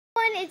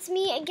It's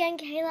me again,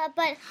 Kayla,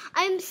 but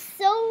I'm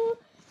so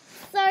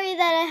sorry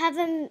that I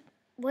haven't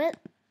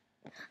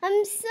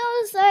I'm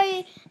so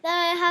sorry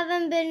that I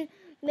haven't been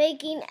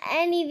making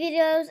any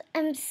videos.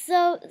 I'm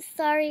so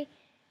sorry.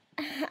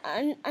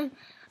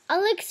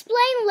 I'll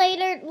explain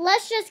later.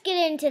 Let's just get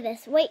into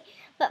this. Wait,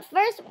 but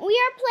first we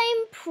are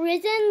playing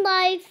Prison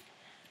Life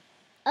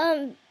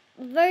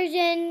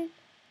version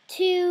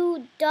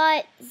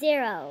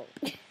 2.0.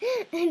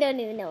 I don't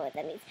even know what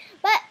that means.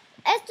 But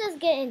let's just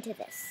get into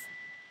this.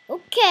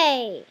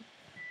 Okay.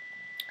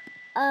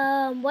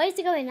 What is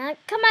it going on?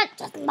 Come on,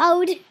 just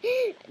load.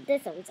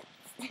 This always happens.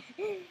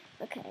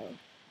 Okay.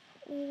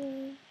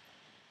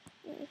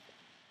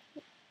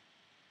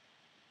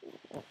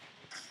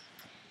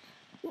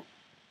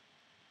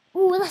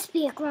 Ooh, let's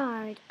be a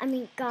guard. I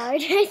mean,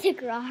 guard. I said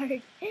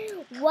guard.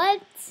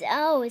 What?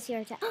 Oh, it's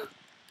your turn.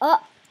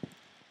 Oh.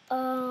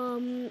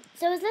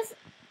 So is this?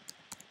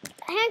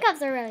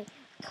 Handcuffs are really.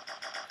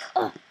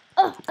 Oh,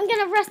 I'm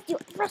gonna arrest you.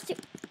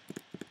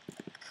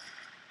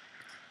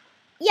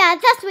 Yeah,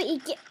 that's what you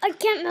get. I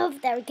can't move.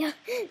 There we go.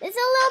 It's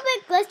a little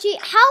bit glitchy.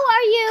 How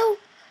are you?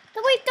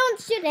 No, wait, don't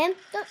shoot him.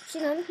 Don't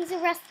shoot him. He's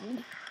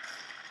arrested.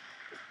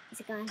 Is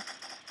it gone?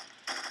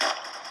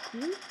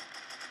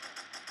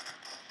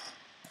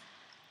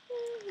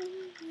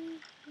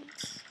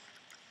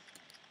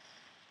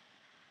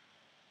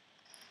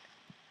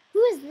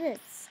 Who is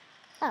this?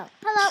 Oh,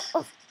 hello.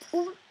 Oh,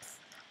 oops.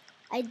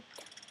 I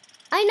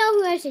know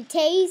who I should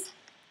tase.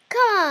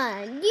 Come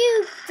on,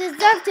 you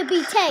deserve to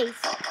be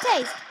tased.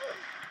 Tase.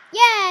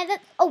 Yeah,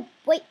 that's. Oh,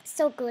 wait,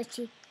 so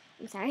glitchy.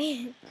 I'm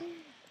sorry.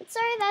 I'm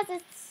sorry that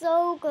it's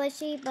so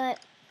glitchy, but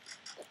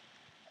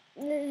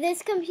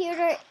this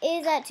computer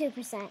is at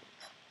 2%.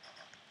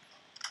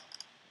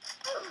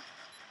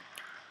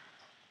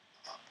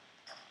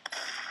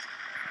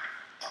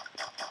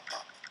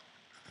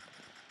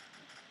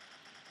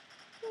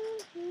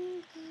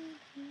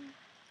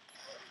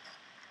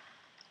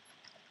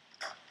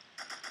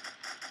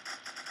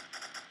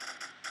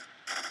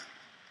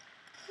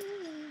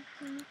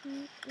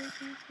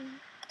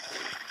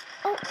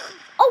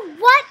 Oh,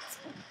 what?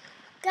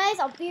 Guys,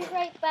 I'll be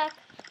right back.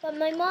 But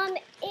my mom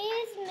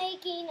is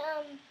making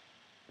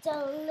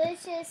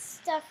delicious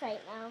stuff right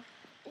now.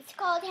 It's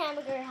called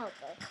Hamburger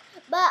Helper.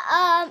 But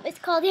it's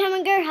called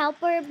Hamburger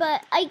Helper,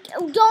 but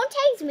don't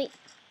tase me.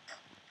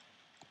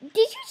 Did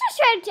you just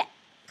try to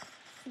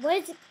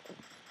what is it?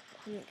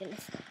 Oh my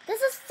goodness.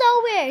 This is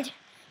so weird.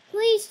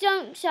 Please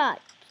don't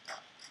shot.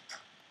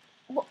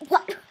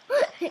 What?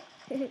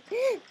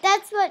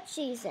 That's what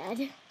she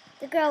said.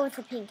 The girl with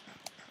the pink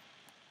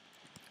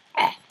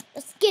hair.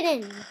 Let's get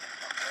in.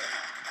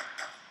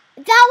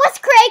 That was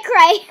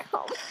cray-cray.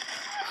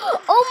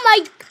 Oh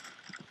my.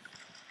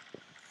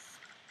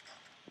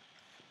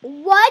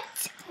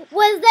 What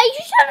was that?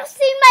 You should have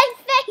seen my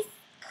face.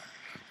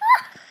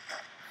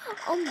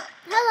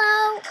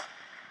 Hello.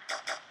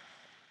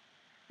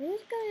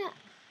 What's going on?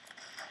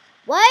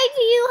 Why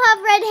do you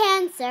have red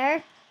hands,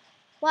 sir?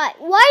 Why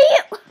are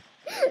you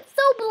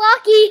so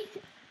blocky?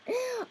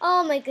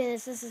 Oh my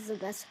goodness, this is the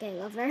best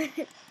game ever.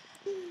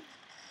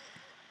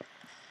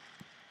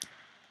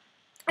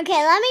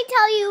 Okay, let me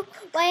tell you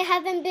why I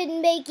haven't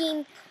been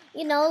making,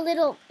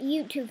 little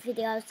YouTube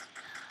videos.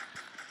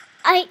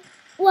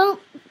 Well,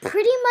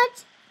 pretty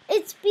much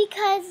it's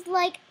because,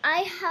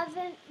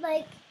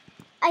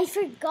 I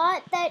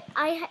forgot that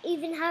I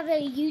even have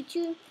a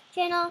YouTube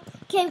channel,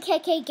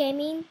 KMKK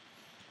Gaming.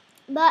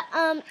 But,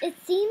 it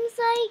seems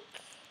like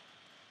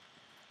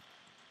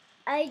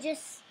I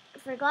just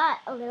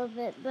forgot a little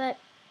bit, but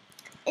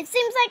it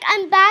seems like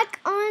I'm back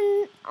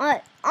on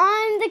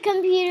the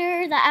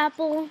computer, the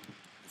Apple.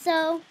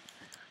 So,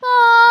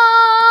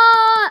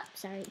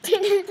 sorry.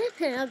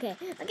 Okay.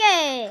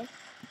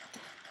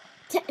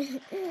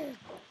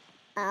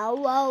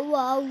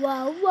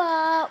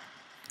 Whoa.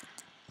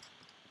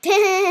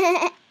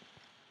 How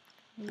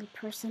many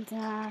persons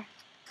there are?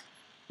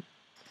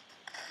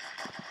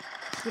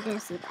 You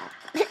didn't see that.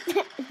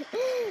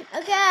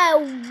 Okay,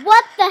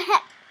 what the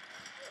heck?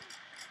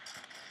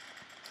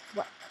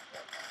 What?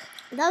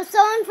 That was so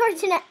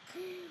unfortunate.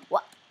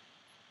 What?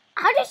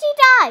 How did she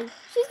die?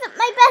 She's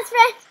my best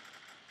friend.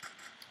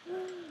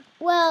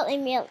 Well,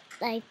 in real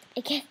life,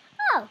 I guess.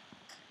 Oh,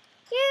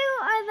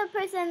 you are the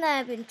person that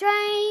I've been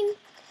trying.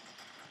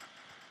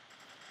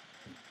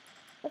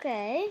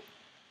 Okay.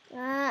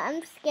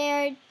 I'm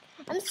scared.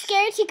 I'm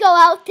scared to go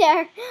out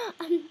there.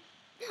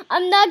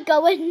 I'm not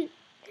going.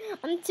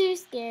 I'm too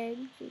scared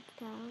to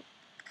go out.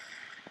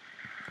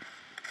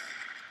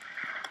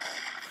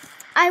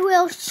 I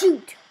will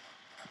shoot.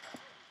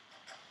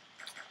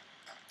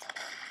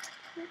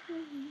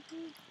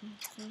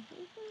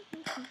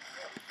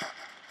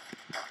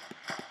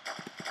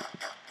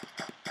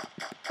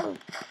 Oh.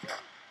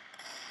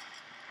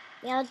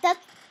 Yeah, that's.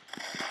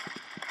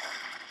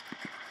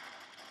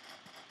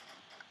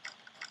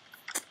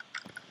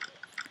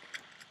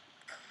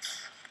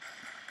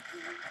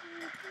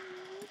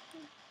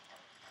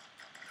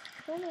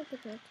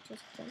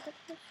 Just jump up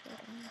the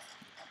shoulders.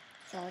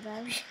 No,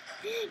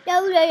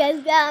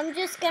 I'm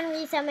just gonna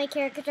reset my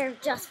character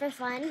just for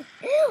fun.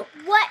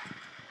 What?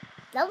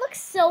 That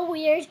looks so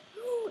weird.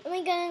 Am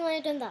I gonna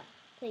land on that?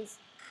 Please.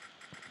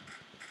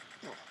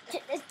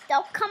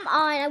 Oh, come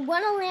on. I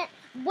wanna land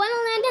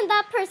on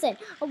that person.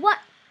 What?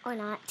 Or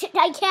not.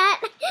 I can't.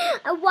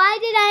 Why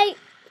did I?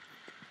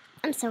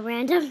 I'm so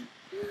random.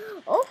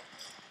 Oh.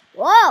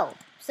 Whoa.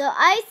 So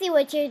I see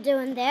what you're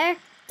doing there.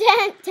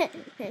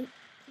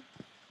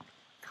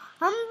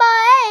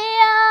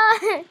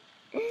 Humbaya.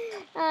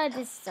 Oh,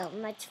 this is so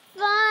much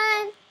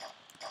fun.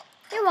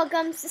 You're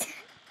welcome.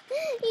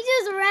 He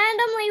just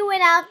randomly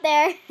went out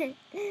there.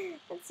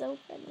 That's so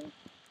funny.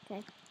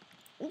 Okay.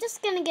 I'm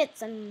just gonna get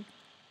something.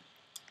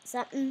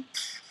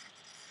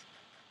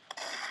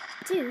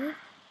 Dude.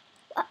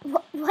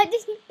 What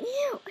did he...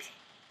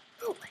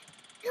 What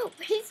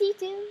does he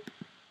do?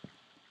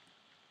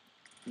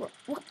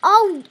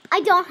 Oh,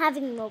 I don't have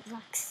any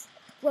Roblox.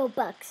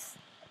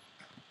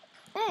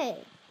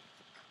 Hey.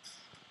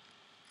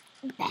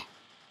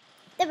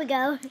 There we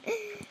go.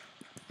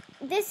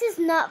 This is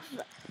not...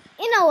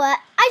 You know what?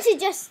 I should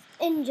just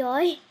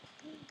enjoy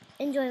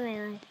my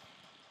life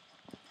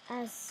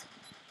as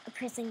a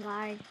prison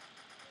guard.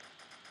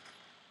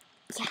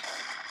 Yeah.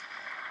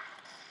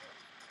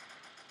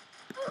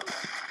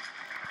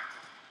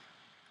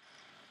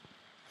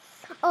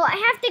 Oh, I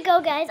have to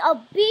go, guys.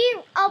 I'll be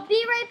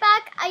right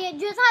back. I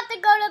just have to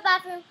go to the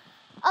bathroom.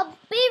 I'll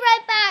be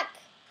right back.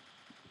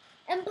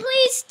 And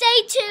please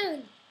stay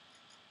tuned.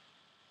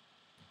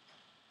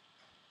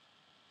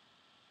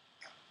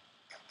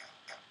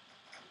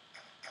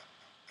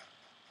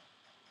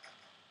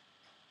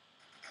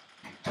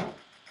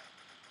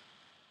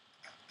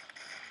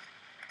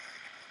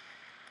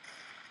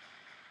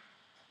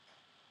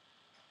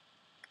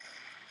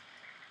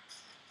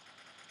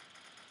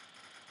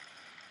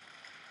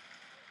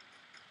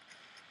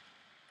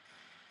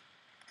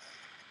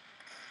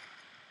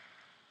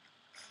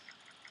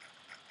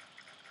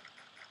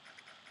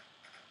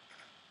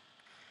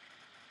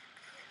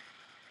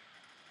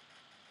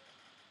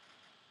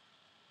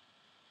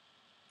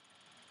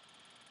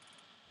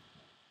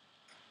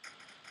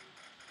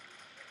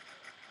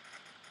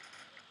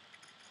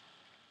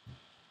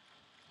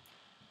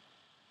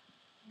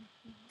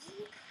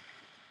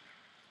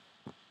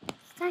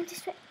 Time to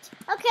switch.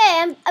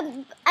 Okay,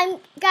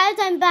 guys,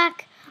 I'm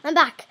back. I'm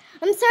sorry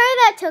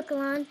that took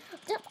long.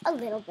 Just a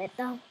little bit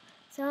though.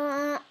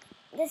 So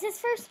this is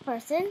first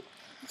person.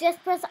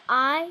 Just press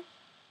I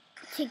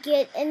to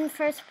get in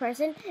first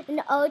person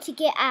and O to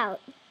get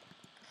out.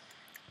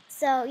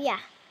 So yeah,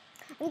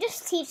 I'm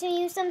just teaching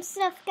you some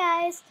stuff,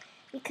 guys,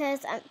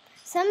 because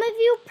some of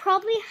you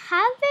probably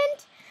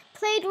haven't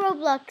played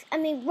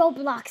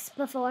Roblox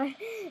before.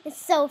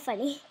 It's so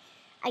funny,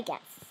 I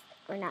guess.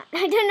 Or not.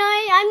 I don't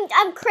know.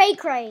 I'm cray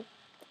cray.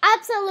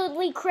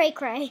 Absolutely cray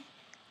cray.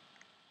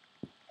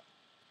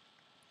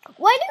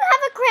 Why do you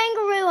have a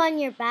kangaroo on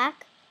your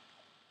back?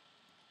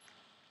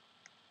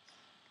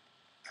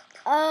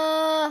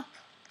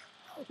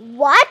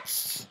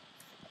 What?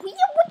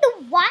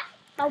 What?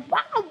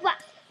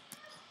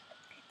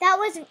 That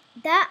was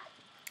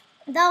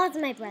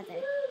my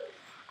brother.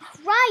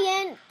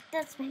 Ryan.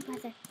 That's my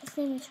brother. His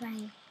name is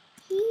Ryan.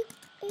 He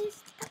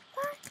is the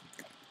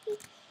one.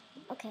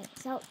 Okay,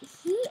 so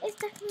he is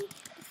definitely...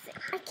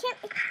 I can't...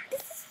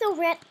 This is so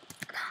red.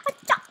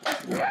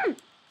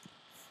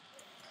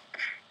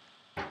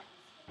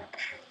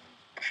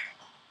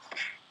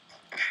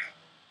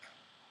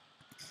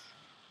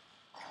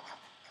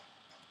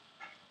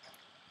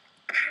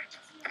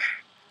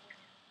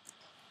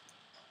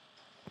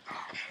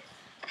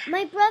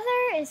 My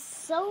brother is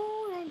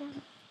so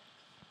random.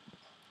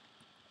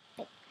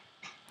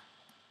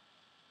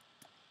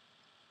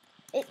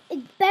 It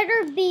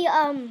better be,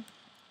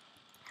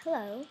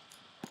 hello.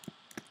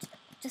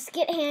 Just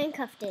get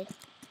handcuffed.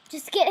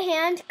 Just get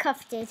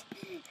handcuffed. Or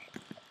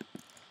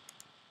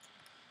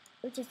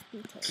just be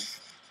tased.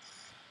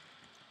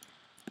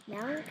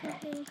 Now I can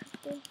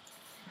handcuffed.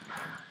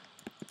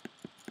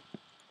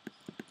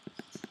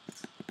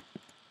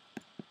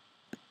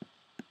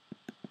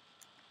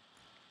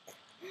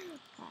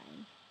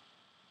 Fine.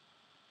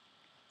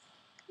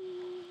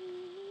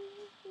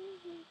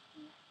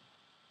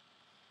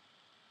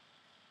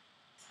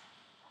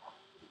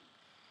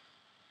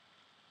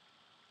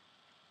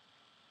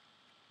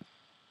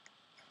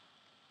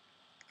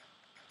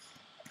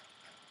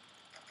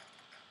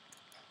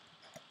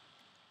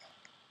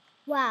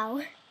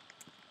 Wow.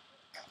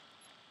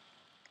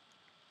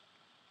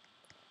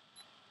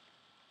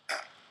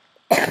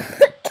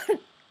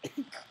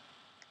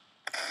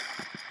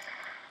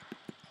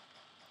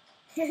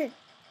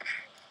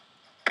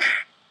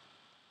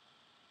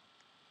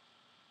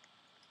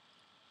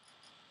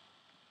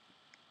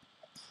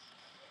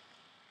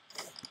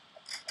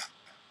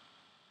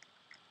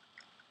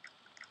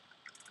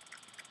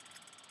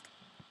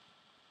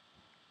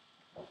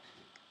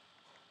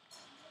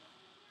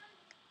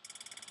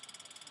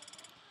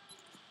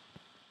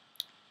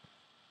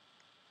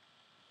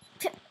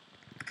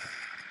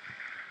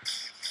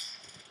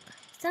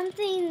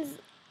 Something's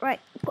Right.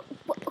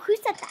 Who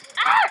said that?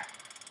 Ah!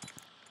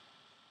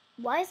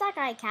 Why is that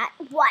guy a cat?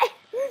 Why?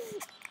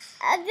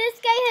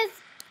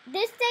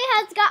 This day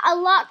has got a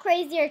lot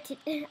crazier.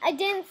 I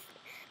didn't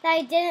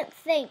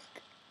think.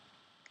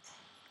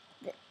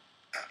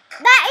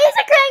 That is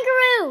a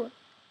kangaroo.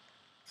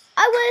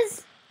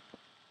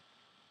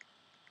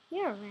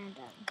 You're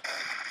random.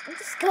 I'm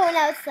just going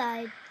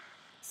outside.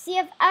 See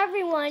if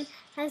everyone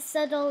has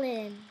settled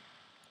in.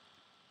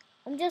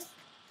 I'm just.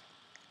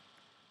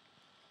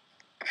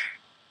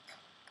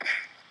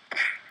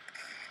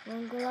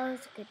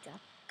 Angolo's good job.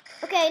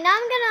 Okay, now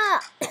I'm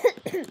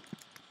gonna.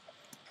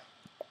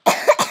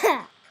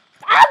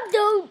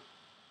 Abdo.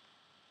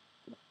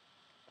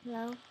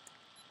 Hello.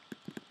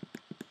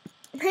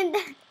 And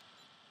then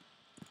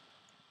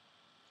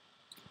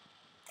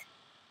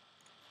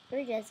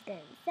we're just gonna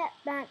set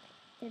back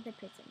to the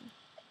prison.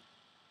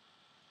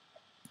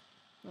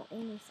 Well,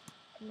 Amy's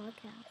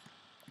look out.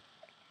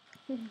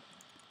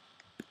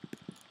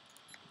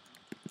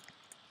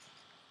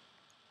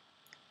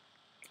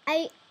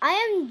 I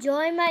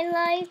enjoy my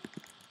life.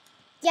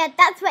 Yeah,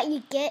 that's what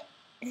you get.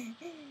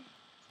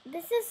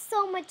 This is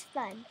so much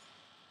fun.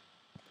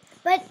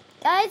 But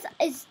guys,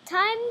 it's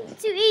time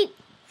to eat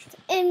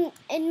in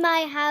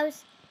my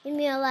house in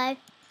real life.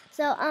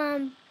 So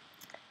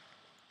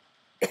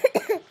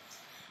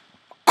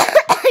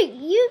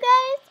you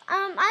guys,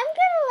 I'm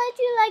gonna let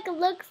you like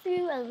look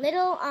through a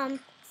little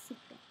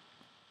secret.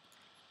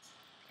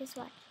 Just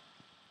watch.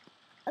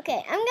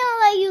 Okay, I'm gonna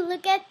let you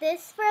look at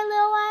this for a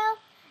little while,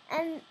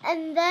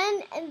 and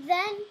then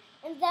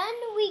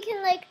we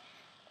can like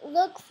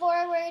look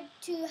forward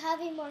to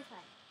having more fun.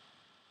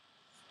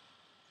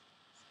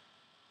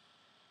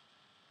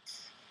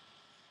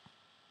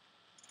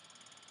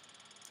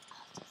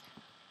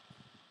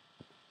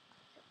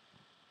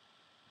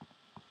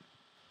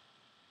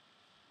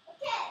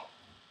 Okay.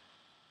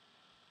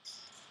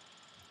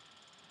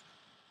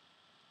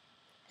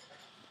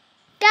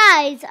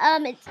 Guys,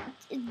 it's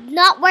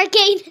not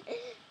working.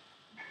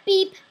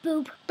 Beep,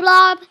 boop,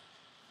 blob.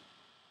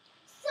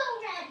 So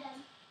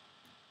random.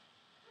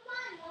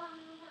 Come on.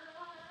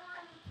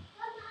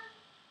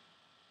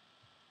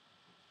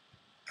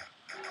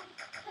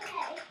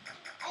 Okay.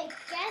 I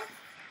guess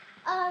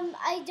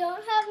I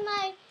don't have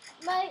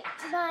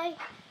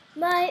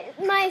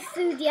my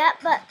food yet,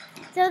 but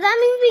so that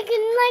means we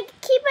can like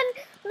keep on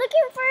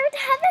looking forward to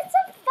having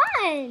some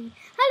fun.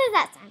 How does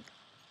that sound?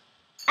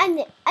 I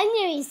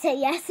knew you said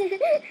yes.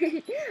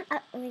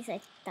 Let me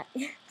say that.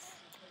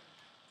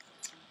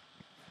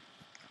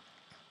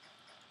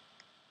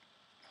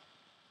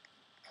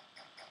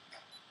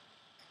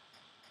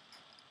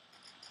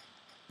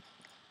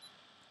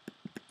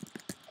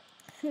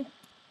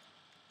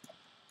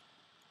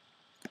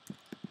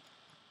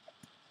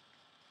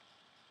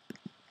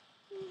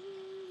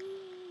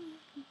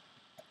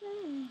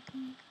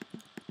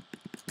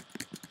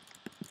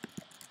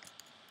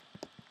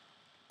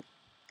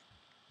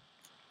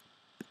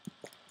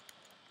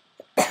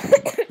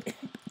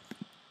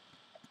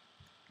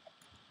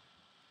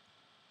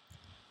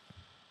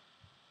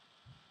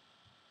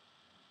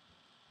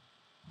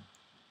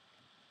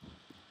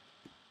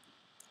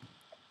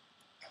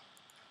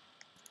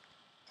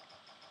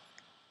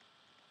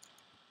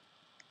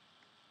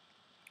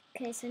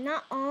 Okay, so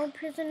not all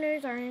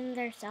prisoners are in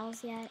their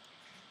cells yet,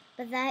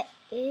 but that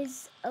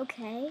is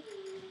okay.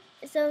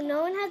 So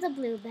no one has a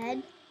blue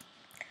bed,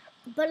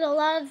 but a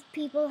lot of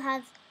people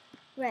have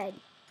red.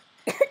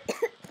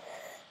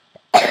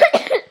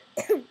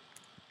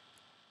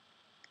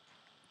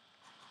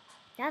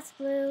 That's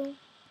blue.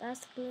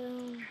 That's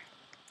blue.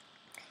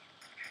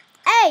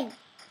 Hey!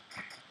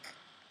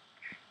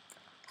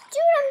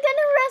 Dude, I'm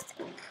gonna rest.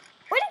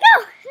 Where'd it go?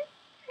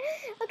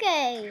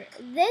 Okay,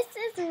 this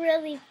is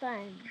really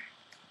fun.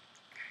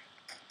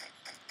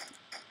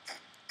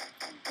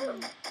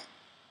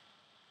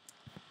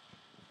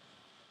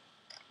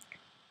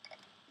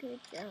 Good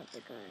job, the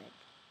guard.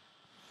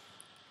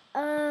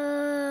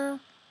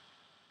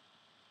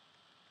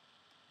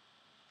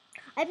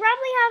 I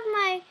probably have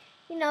my,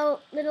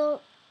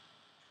 little.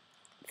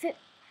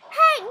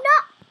 Hey, no!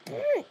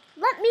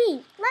 Let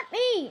me!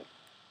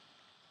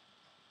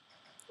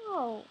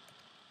 Oh.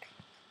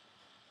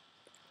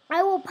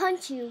 I will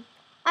punch you.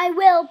 I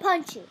will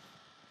punch you.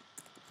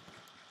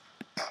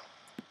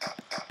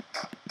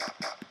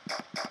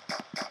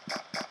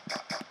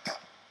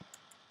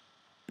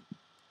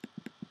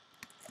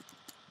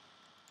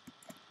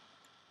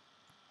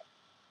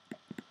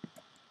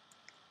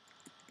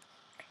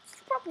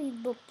 She's probably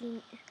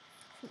looking.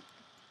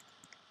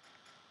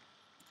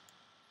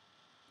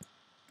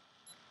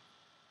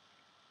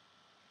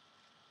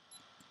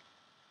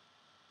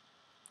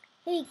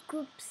 Hey,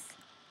 Goops.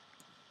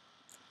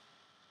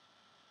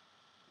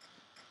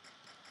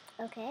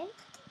 Okay.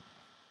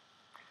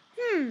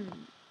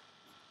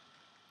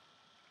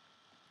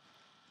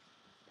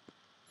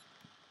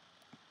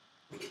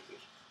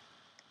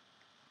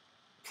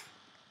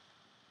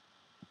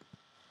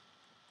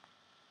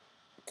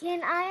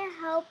 Can I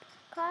help,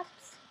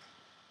 cops?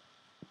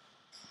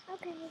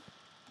 Okay.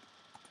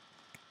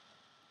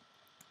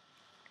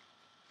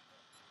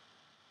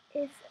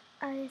 if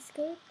I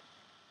escape?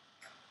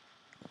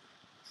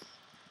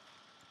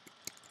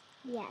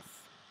 Yes.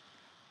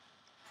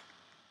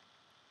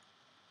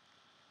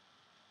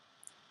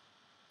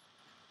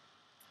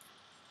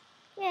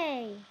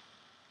 Yay.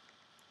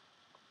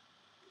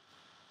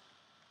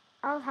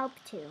 I'll help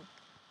too.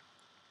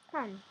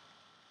 Come.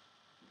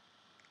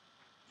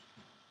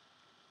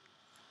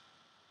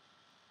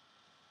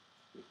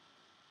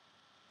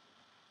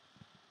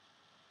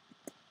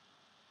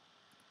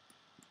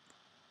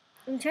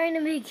 I'm trying to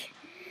make...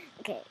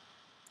 Okay.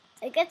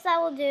 I guess I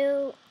will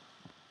do...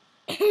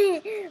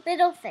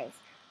 little face.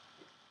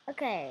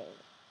 Okay.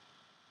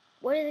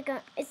 What is it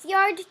going... It's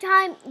yard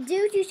time.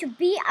 Dude, you should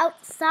be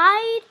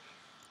outside.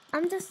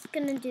 I'm just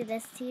gonna do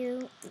this to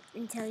you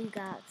until you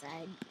go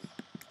outside.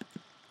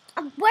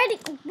 Where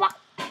did... What?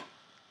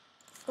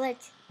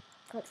 Glitch.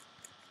 Glitch.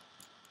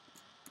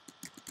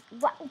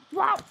 What?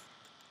 Wow.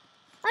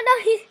 Oh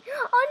no, he's...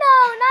 Oh no,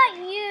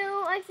 not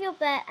you. I feel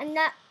bad. I'm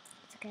not...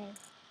 It's okay.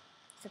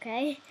 It's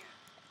okay.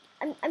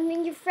 I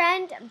mean, your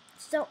friend.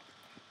 So...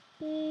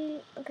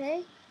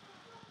 Okay.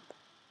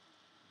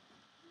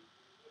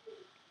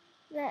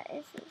 That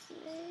is his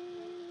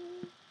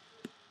name.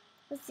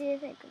 Let's see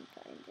if I can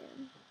find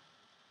him.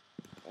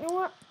 You know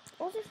what?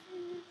 I'll just...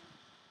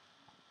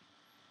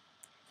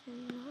 9.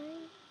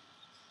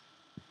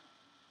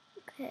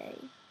 Okay.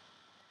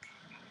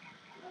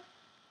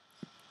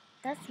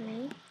 That's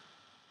me.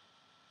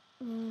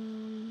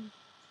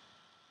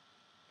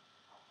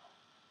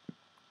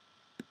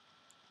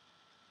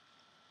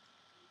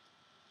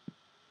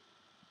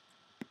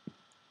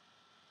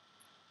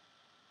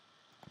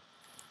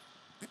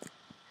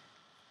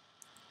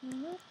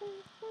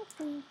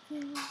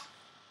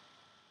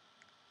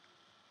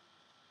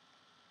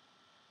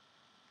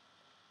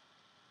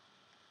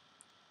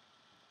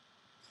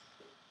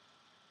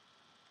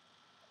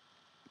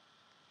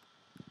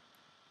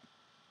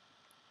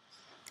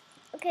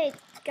 Okay,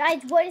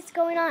 guys, what is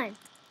going on?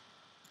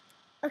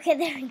 Okay,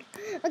 there we go.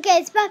 Okay,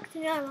 it's back to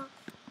normal.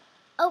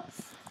 Oh,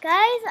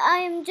 guys, I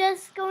am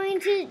just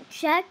going to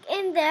check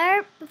in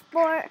there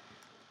before...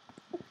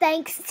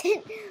 Thanks.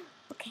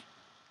 Okay.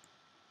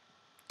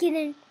 Get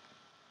in.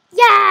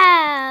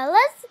 Yeah!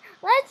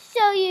 Let's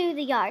show you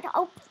the yard.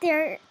 Oh,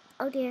 there.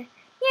 Oh, dear.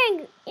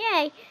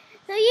 Yay.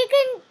 So you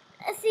can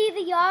see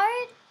the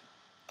yard,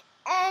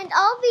 and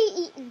I'll be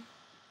eating.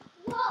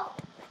 Whoa!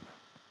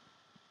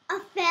 I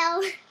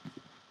fell.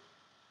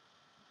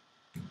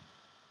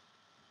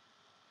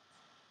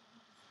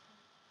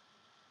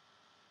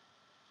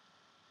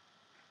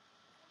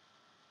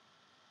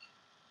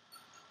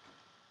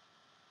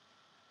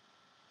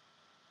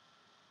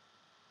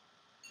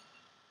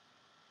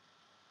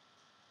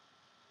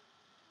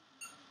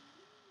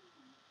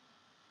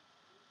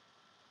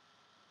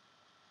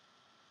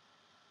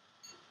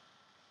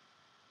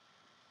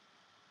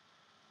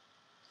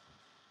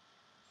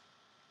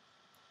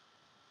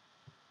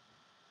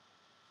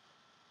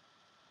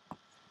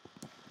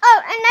 Oh,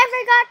 and I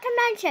forgot to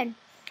mention.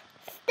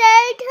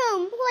 Stay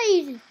tuned,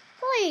 please.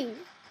 Please.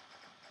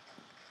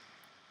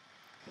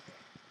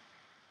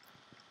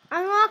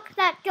 Unlock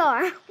that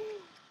door.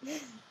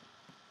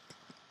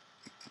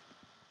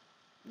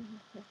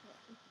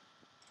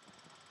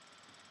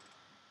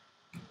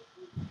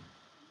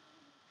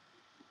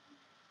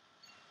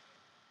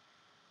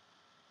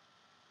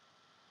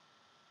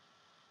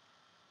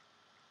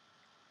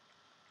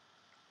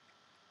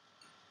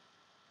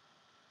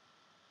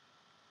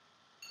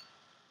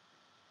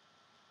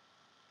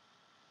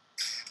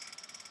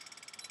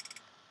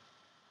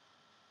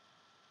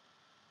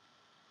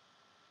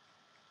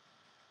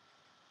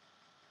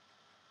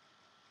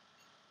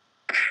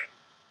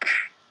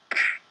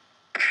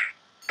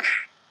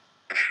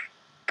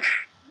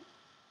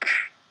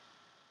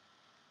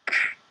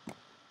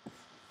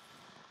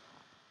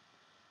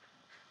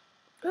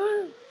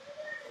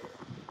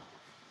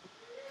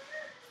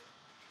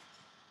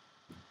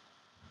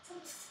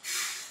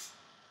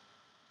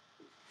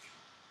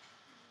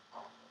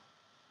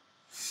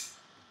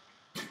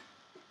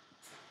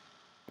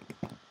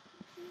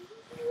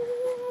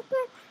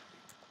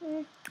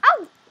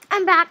 Oh,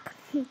 I'm back.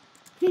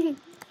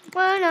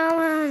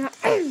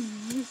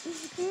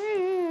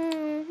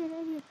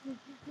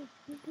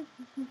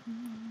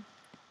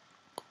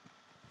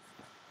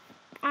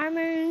 I'm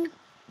in.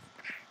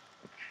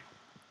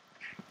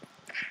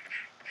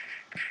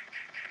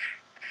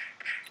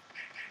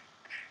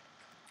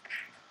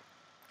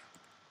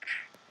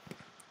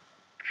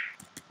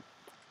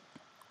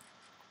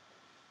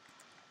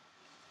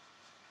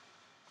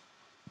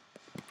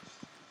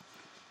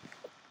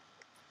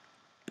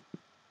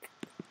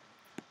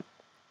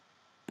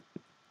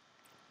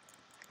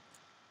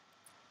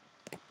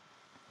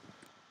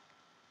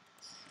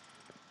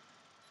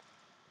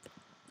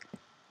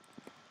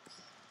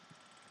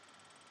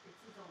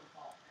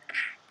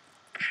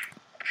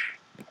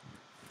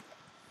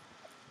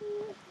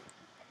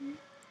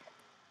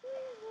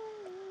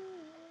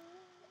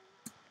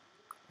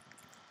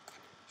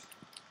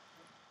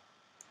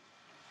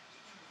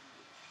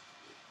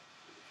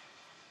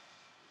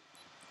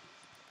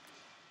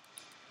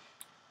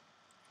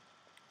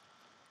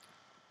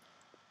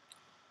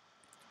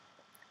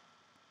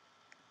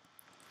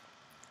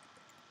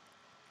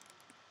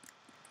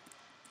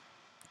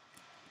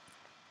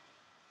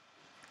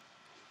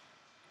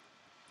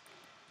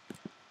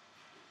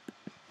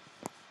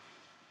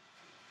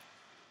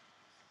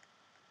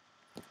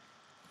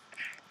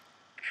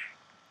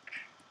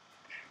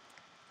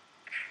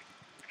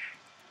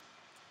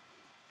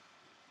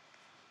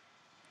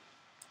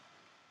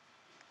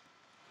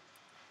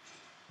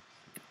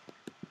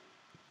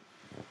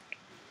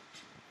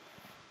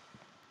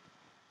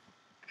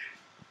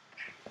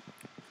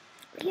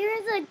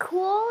 Here's a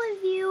cool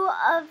view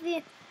of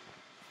the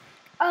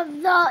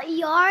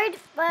yard,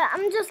 but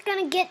I'm just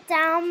gonna get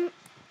down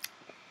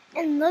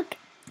and look.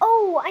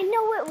 Oh, I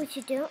know what we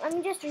should do. Let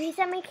me just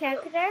reset my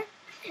character,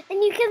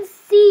 and you can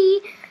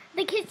see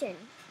the kitchen,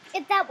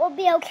 if that will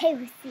be okay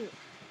with you.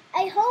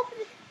 I hope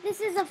this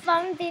is a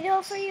fun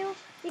video for you,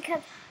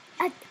 because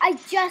I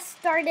just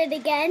started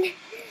again.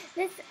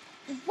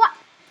 What?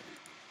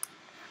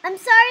 I'm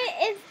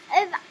sorry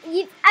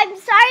I'm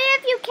sorry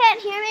if you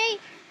can't hear me,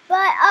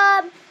 but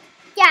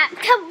yeah,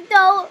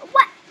 no,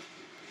 what?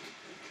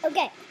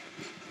 Okay.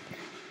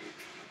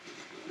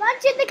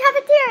 Lunch in the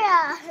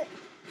cafeteria.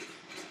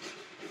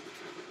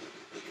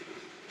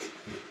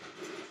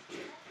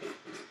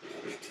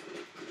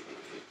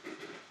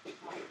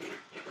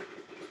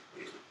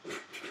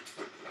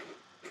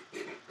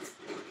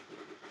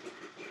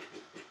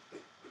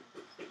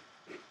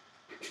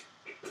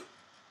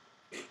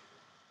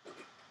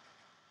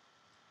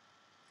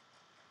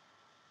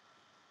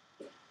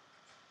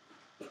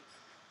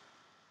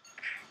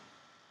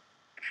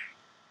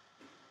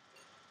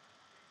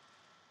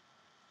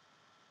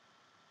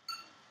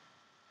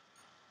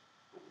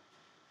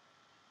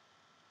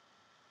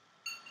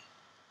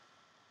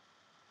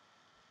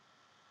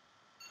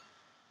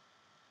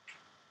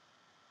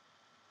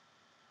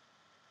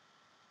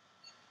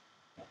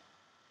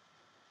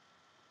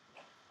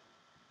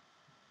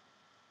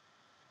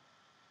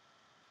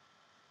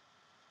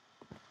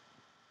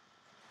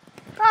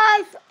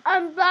 Guys,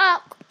 I'm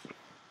back.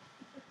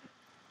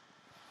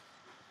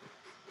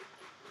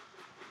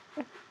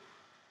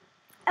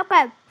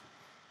 Okay.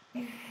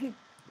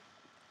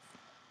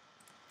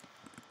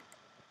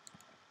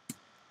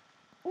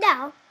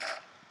 Now,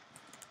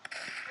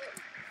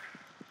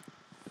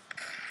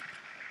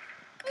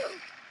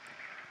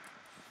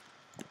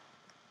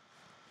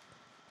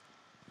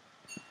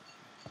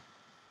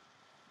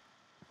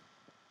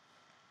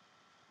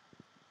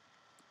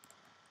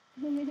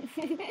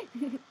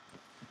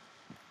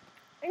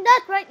 and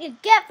that's what you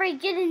get for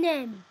getting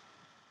in.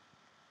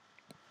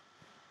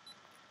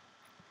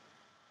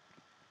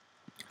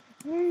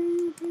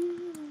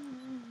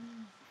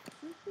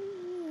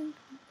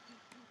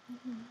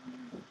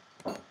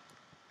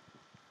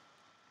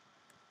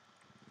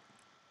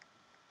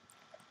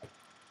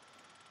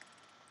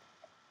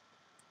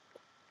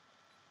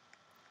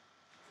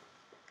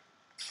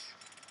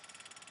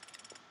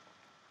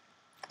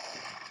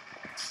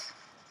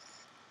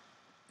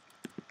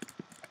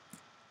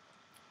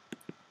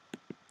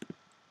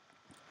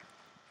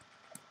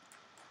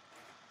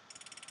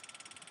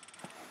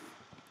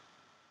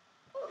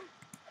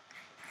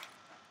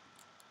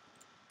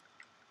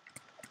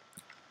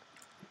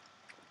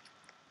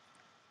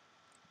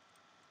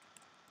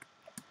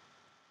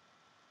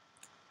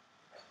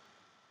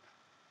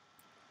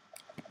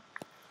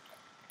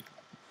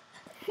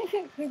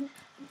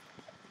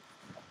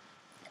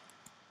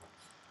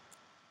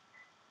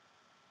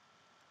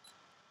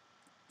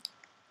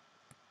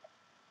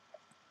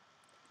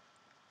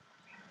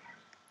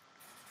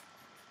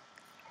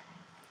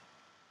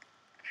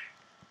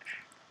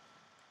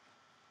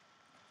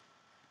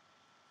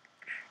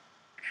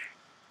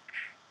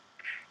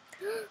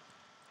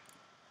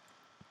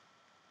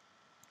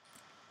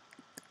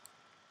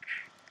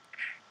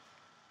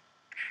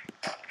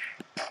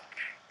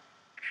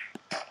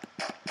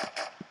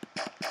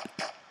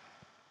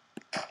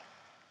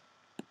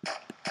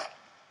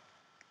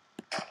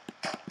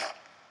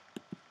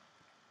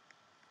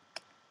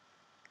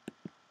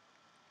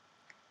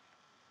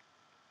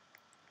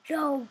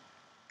 Joe,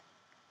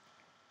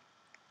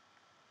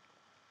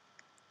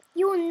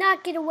 you will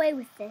not get away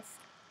with this.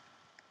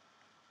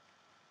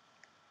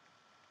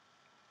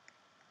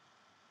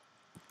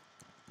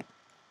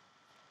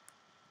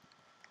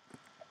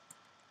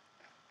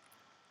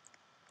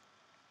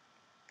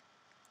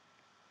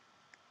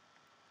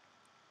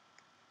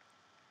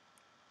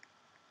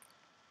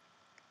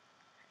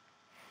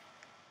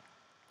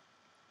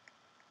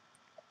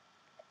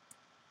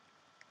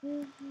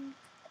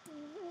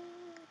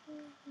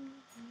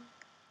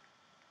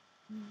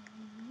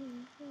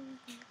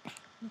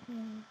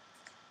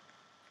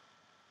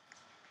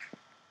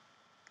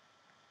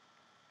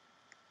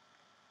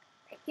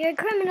 You're a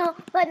criminal,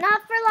 but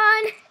not for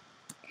long.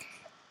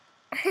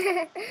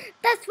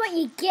 That's what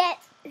you get.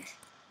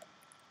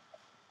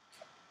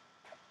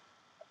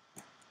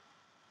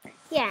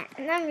 Yeah,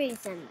 and I'm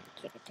reason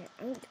my character.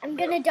 I'm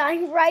gonna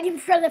die right in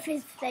front of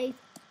his face.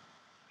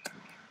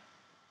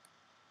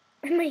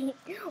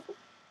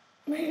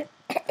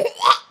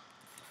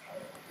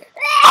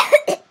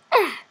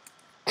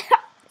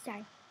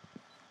 Sorry.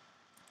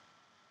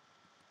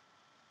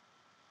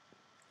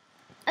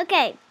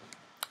 Okay.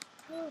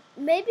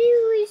 Maybe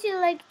we should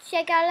like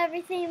check out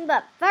everything,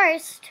 but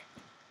first,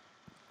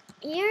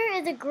 here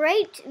is a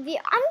great view.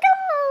 I'm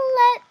gonna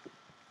let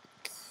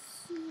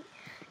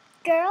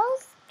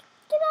girls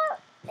get out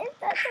if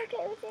that's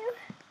okay with you.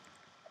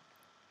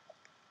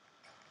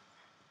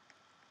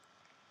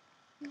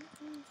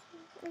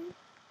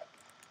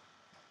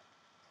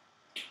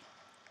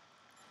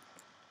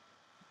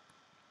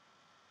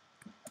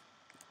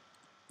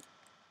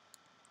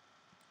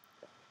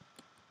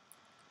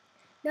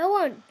 No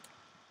one.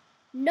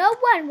 No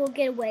one will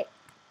get away.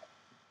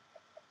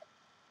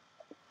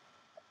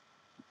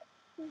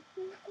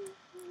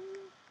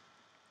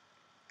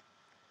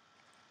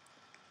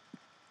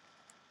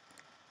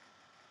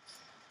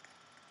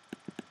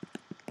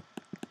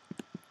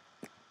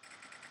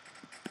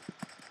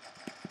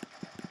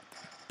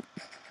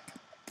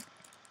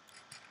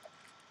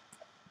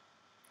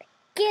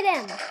 Get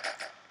him.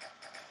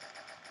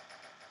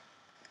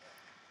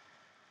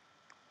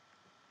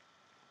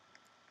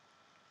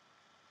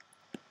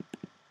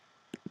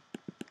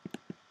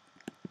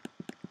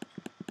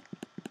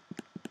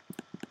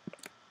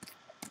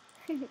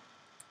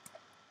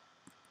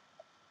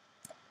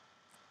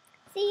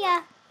 See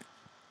ya.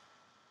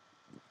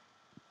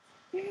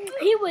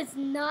 He was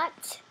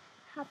not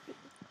happy.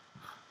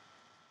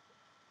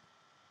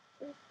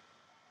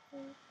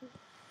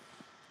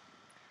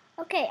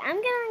 Okay, I'm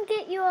gonna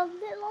get you a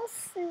little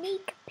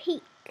sneak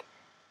peek.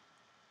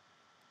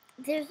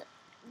 There's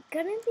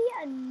gonna be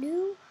a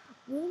new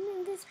room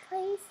in this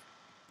place,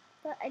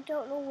 but I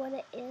don't know what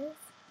it is.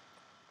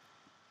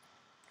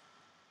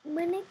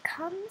 When it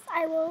comes,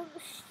 I will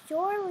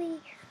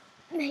surely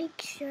make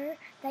sure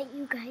that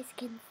you guys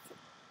can see.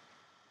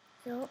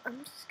 So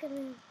I'm just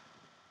gonna,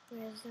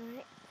 where's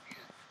that?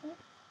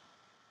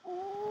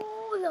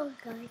 Oh,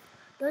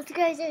 those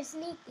guys are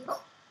sneaky.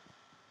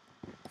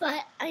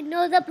 But I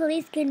know the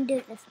police can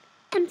do this.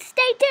 And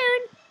stay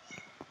tuned.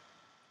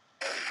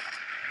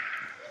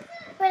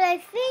 But I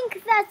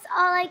think that's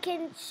all I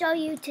can show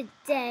you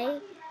today.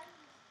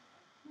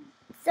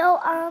 So,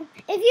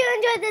 if you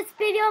enjoyed this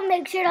video,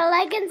 make sure to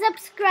like and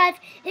subscribe.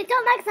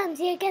 Until next time,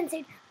 see you again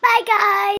soon. Bye, guys.